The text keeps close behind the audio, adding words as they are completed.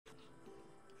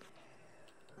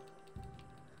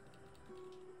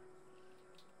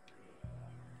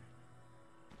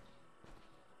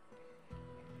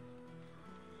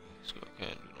This girl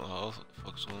can't do no health. What the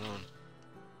fuck's going on?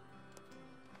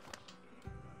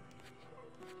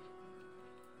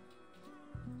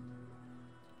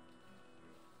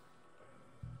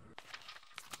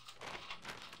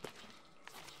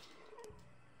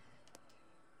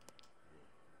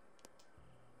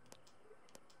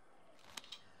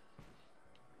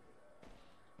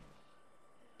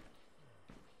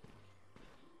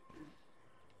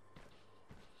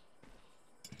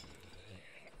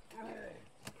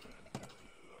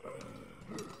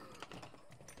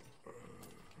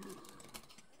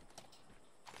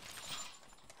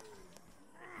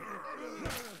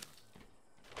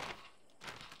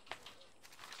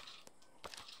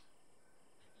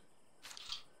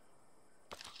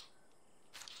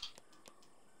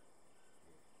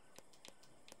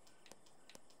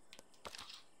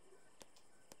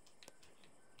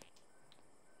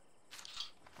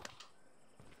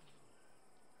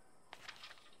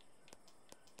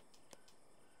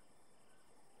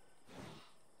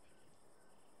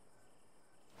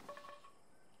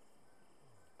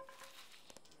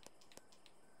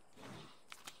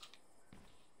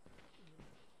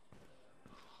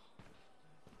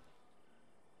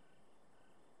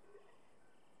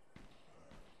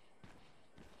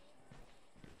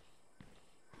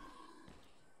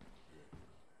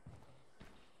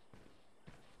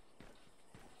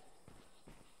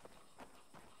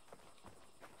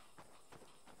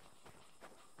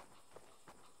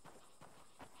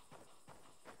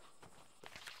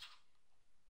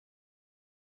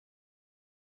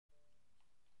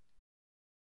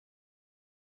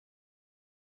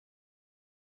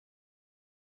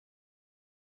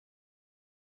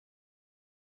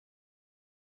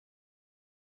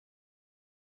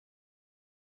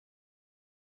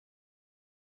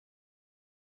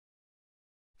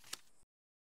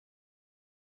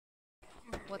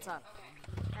 What's up?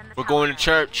 We're going to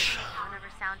church.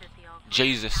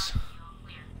 Jesus.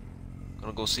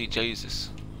 Gonna go see Jesus.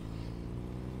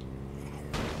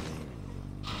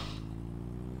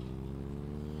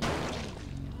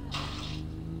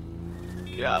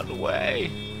 Get out of the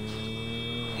way.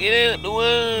 Get out of the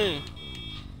way.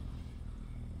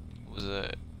 What was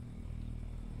that?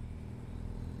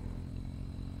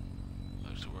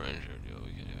 We're injured, yo.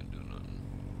 We can't even do nothing.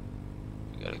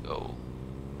 We gotta go.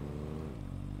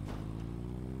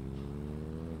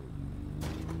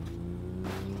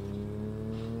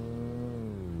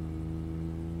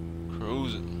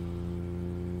 Cruising.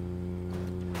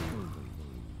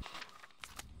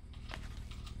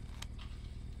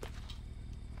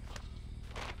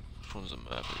 Which one's the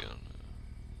map again?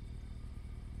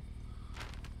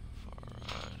 Far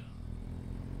right.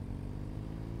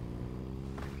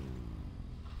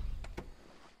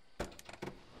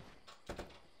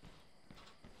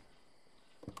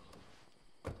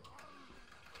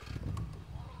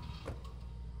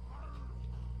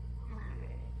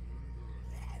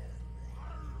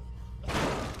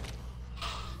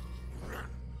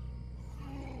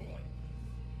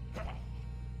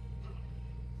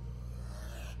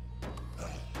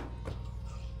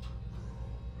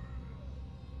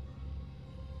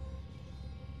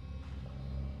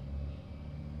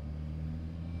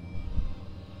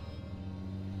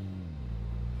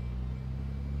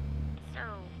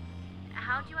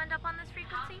 How'd you end up on this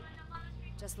frequency?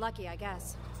 Just lucky, I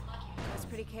guess. It was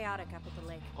pretty chaotic up at the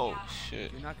lake. Oh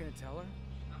shit. You're not gonna tell her?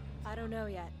 I don't know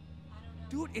yet.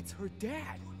 Dude, it's her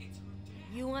dad.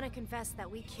 You want to confess that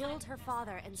we killed her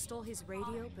father and stole his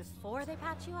radio before they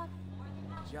patch you up?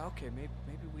 Yeah, okay, maybe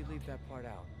we leave that part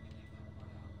out.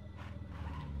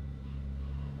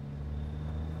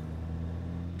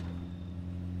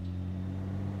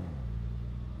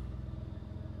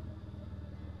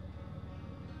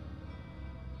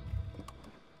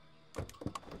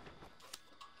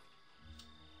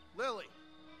 Lily,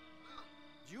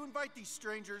 did you invite these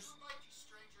strangers?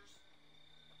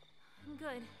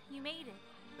 Good, you made it.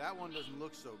 That one doesn't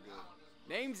look so good.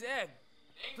 Name's Ed.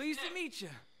 Pleased to meet you.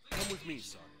 Come with me,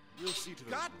 son. We'll see to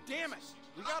the... God damn it!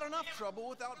 We got enough trouble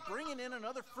without bringing in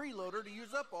another freeloader to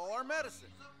use up all our medicine.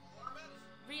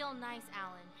 Real nice,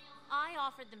 Alan. I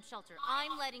offered them shelter.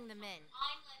 I'm letting them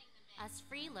in. Us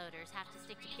freeloaders have to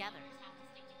stick together.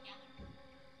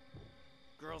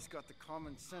 Girl's got the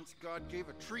common sense God gave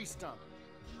a tree stump.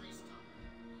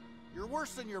 You're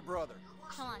worse than your brother.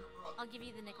 Come on, I'll give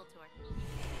you the nickel tour.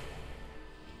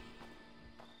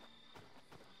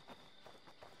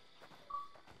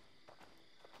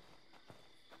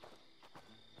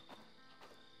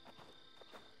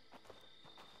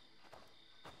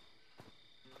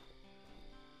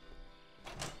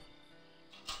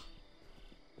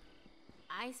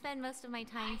 I spend most of my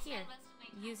time here,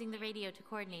 using the radio to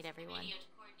coordinate everyone.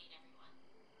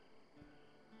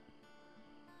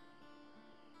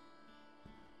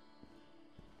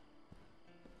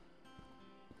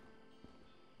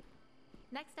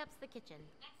 Next up's the kitchen.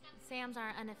 Sam's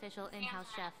our unofficial in-house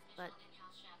chef, but,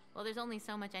 well, there's only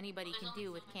so much anybody can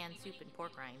do with canned soup and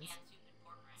pork rinds.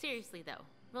 Seriously, though,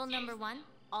 rule number 1,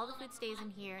 all the food stays in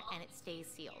here and it stays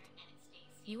sealed.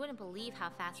 You wouldn't believe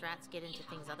how fast rats get into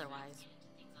things otherwise.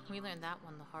 We learned that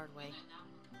one the hard way.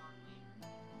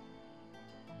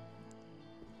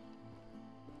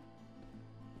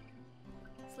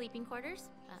 Sleeping quarters?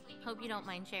 Hope you don't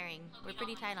mind sharing. We're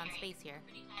pretty tight on space here.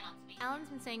 Alan's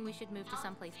been saying we should move to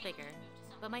someplace bigger,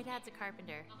 but my dad's a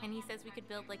carpenter, and he says we could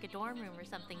build like a dorm room or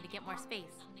something to get more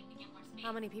space.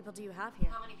 How many people do you have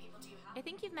here? I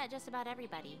think you've met just about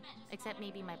everybody, except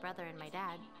maybe my brother and my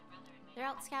dad. They're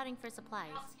out scouting for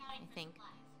supplies, I think.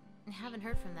 I haven't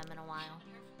heard from them in a while.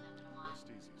 Rest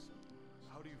easy, son.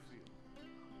 How do you feel?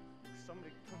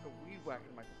 Somebody took a weed whack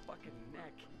in my fucking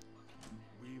neck.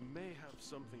 We may have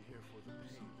something here for the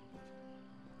pain, but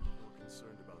I'm more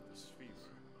concerned about this fever.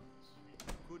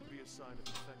 It could be a sign of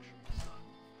infection.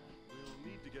 We'll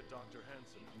need to get Dr.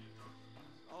 Hansen.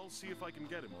 I'll see if I can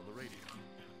get him on the radio.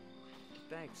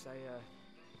 Thanks, I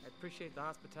appreciate the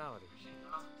hospitality.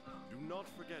 Do not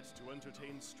forget to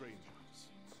entertain strangers,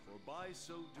 for by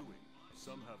so doing,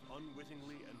 some have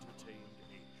unwittingly entertained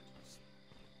angels.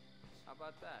 How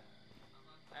about that?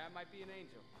 I might be an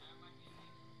angel.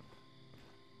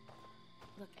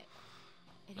 Look,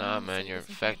 Nah, man, you're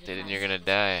infected and you're gonna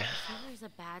die. Fever is a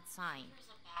bad sign,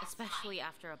 especially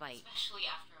after a bite.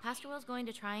 Pastor Will's going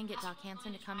to try and get Doc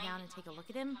Hansen to come down and take a look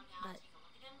at him, but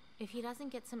if he doesn't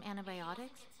get some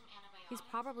antibiotics, he's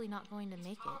probably not going to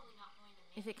make it.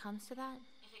 If it comes to that,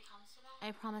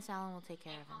 I promise Alan will take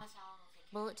care of him.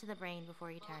 Bullet to the brain before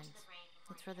he turns.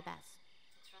 It's for the best.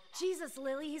 Jesus,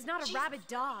 Lily, he's not a rabid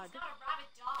dog.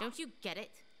 Don't you get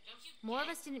it? More of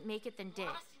us didn't make it than did.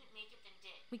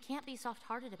 We can't be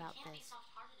soft-hearted about this.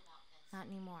 Not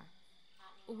anymore.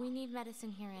 We need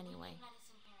medicine here anyway.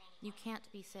 You can't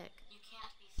be sick.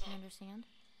 You understand?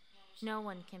 No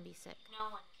one can be sick.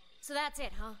 So that's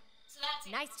it, huh?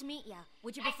 Nice to meet ya.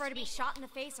 Would you prefer to be shot in the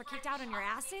face or kicked out on your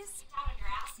asses?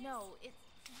 No, it's...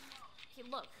 Okay,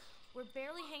 look. We're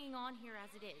barely hanging on here as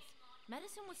it is.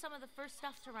 Medicine was some of the first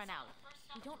stuff to run out.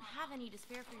 We don't have any to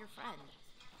spare for your friend.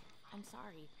 I'm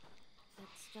sorry.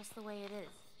 It's just the way it is.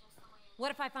 What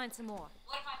if I find some more?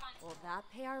 Will that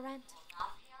pay our rent?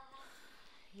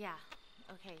 Yeah,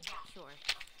 okay, sure.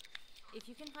 If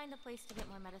you can find a place to get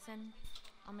more medicine,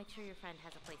 I'll make sure your friend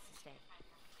has a place to stay.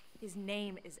 His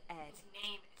name is Ed.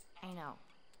 I know.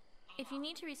 If you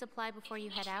need to resupply before you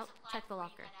head out, check the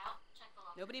locker.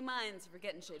 Nobody minds if you're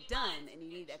getting shit done and you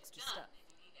need extra stuff.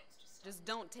 Just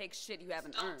don't take shit you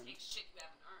haven't earned.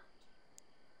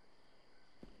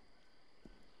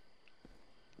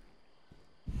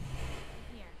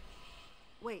 Here.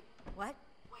 Wait, what?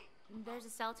 There's a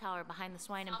cell tower behind the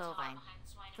swine and bovine.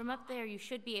 From up there, you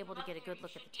should be able to get a good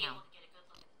look at the town.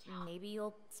 Maybe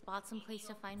you'll spot some place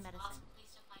to find medicine.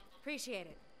 Appreciate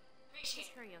it.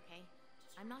 Just hurry, okay?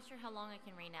 I'm not sure how long I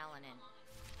can rein Alan in.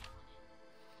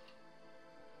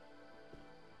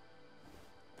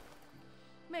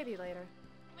 Maybe later.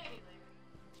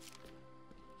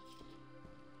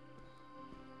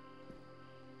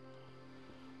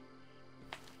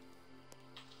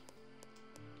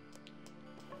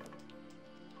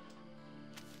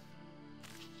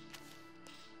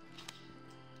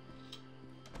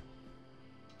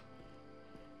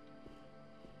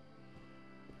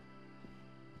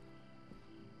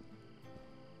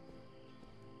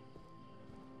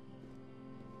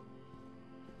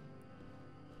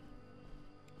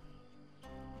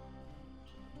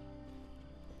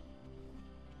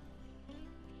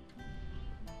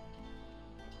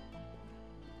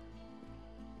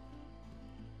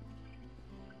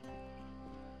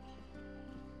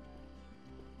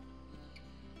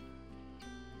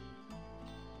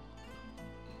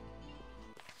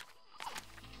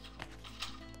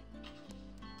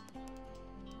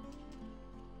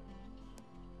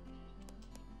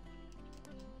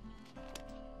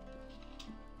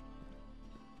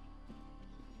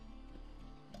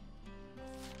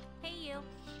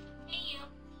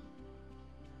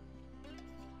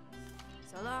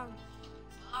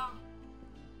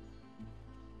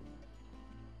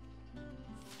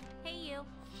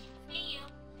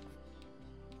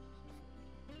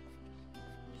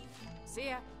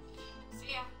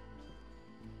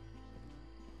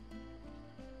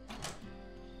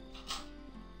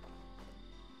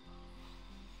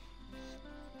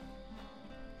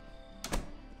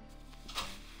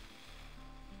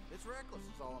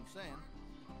 I'm saying.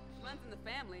 Runs in the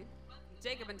family.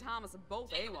 Jacob and Thomas are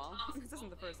both AWOL. This isn't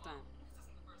the first time.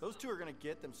 Those two are gonna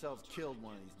get themselves killed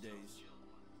one of these days.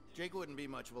 Jake wouldn't be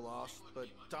much of a loss, but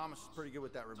Thomas is pretty good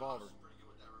with that revolver.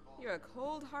 You're a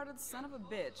cold-hearted son of a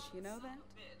bitch, you know that?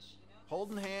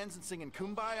 Holding hands and singing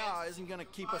Kumbaya isn't gonna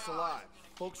keep us alive.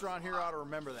 Folks around here ought to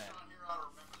remember that.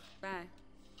 Bye.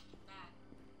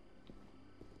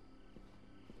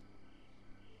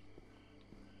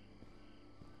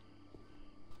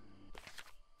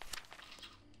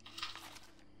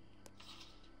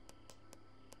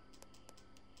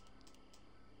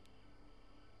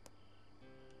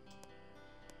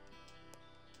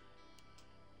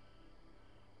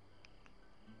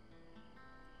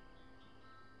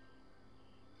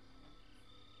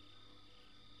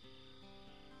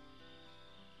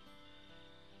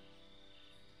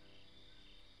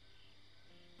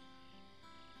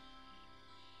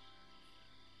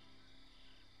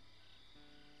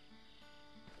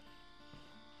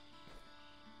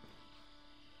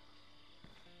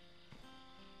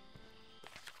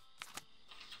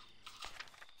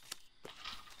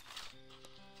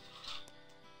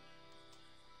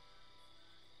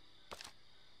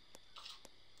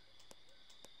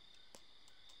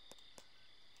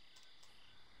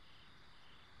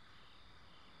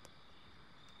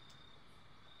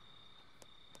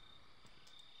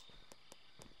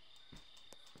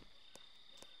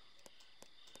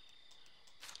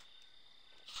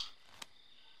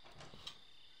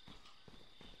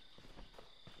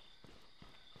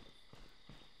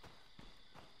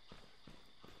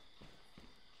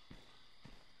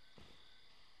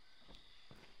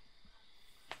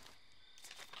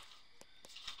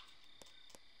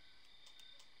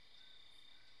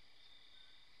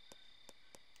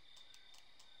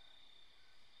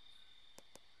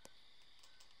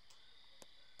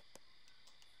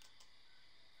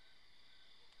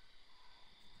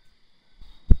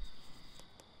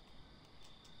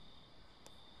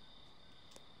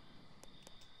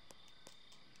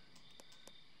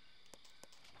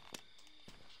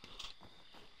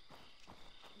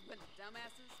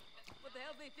 Dumbasses. What the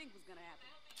hell did they think was gonna happen?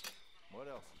 What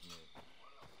else is new?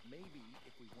 Maybe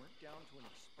if we weren't down to an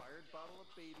expired bottle of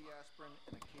baby aspirin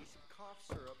and a case of cough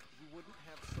syrup, we wouldn't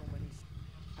have so many...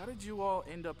 How did you all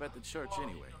end up at the church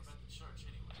anyways?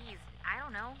 Geez, I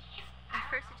don't know. At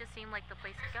first it just seemed like the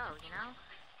place to go, you know?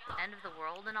 The end of the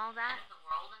world and all that.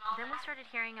 Then we started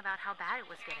hearing about how bad it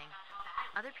was getting.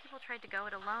 Other people tried to go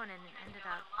it alone and ended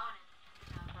up...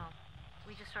 Well,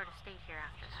 we just sort of stayed here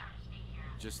after that.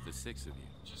 Just the 6 of you?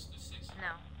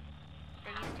 No.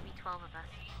 There used to be 12 of us.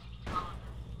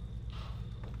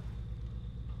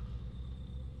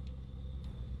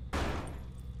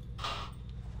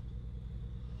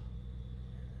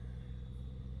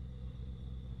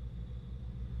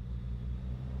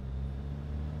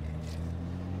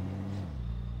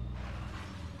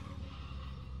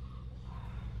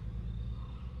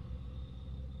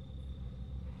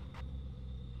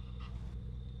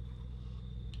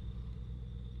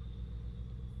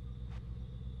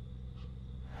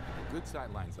 Good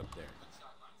sight lines up there.